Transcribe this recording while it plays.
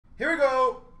Here we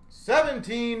go.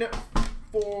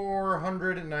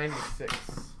 17,496.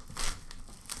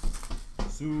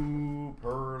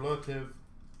 Superlative.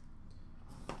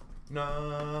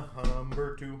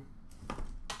 Number 2.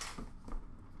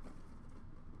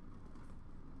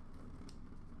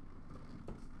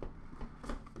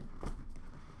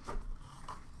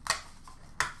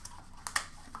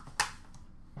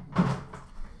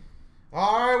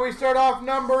 All right, we start off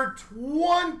number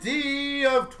 20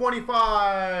 of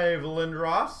 25,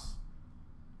 Lindros.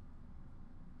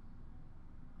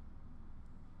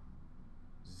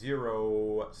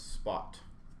 0 spot.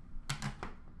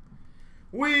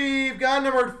 We've got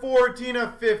number 14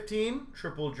 of 15,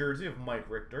 triple jersey of Mike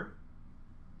Richter.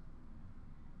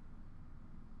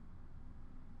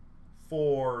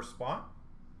 4 spot.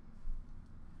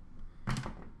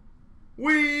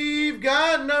 We've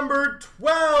got number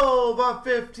 12 of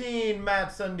 15, Matt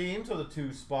Sundin, so the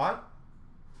 2 spot.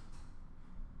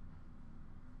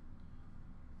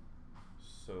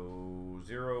 So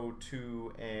 0,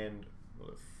 2, and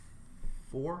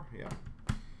 4, yeah.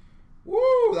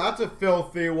 Woo, that's a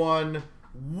filthy one.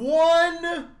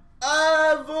 1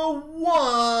 of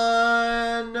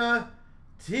 1,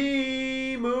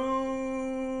 Teemu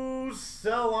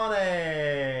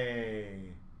Selanne.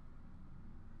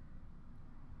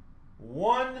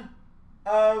 1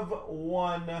 of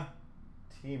 1,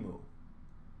 Teemu.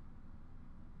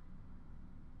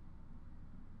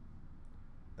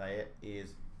 That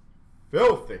is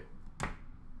filthy.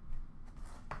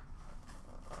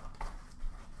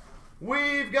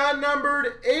 We've got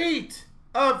numbered 8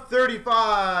 of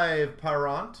 35,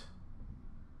 Parent.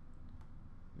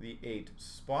 The 8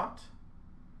 spot,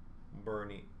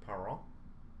 Bernie Parent.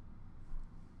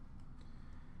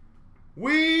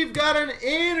 We've got an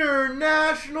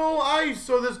international ice,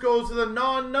 so this goes to the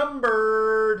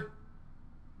non-numbered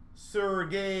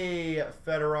Sergei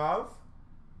Fedorov.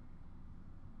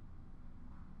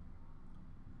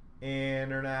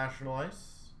 International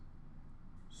ice,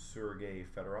 Sergei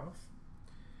Fedorov.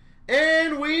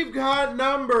 And we've got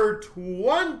number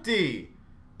 20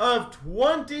 of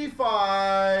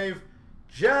 25,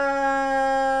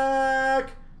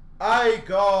 Jack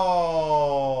Eichel.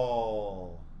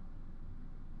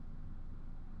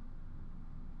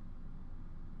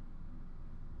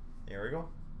 There we go.